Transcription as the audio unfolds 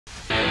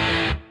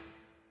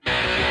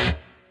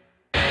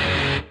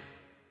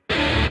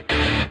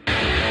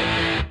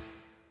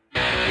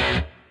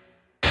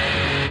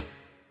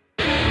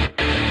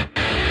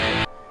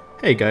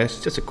Hey guys,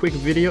 just a quick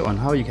video on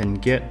how you can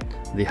get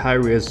the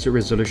high-res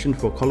resolution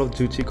for Call of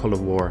Duty Cold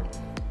War.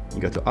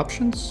 You go to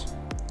Options,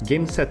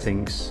 Game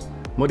Settings,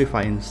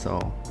 Modify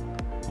Install,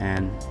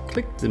 and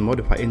click the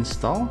Modify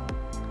Install,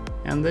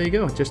 and there you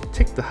go. Just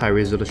take the high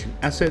resolution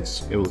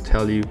assets. It will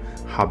tell you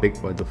how big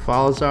what the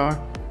files are,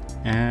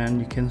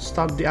 and you can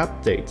start the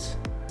update.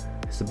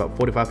 It's about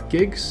 45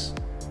 gigs,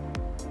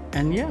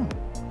 and yeah,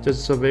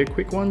 just a very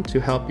quick one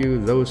to help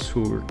you those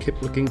who keep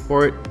looking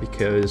for it,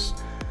 because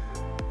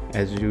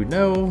as you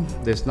know,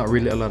 there's not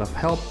really a lot of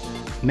help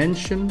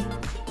mentioned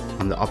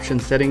on the option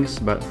settings,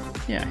 but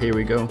yeah, here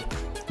we go.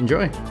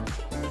 Enjoy!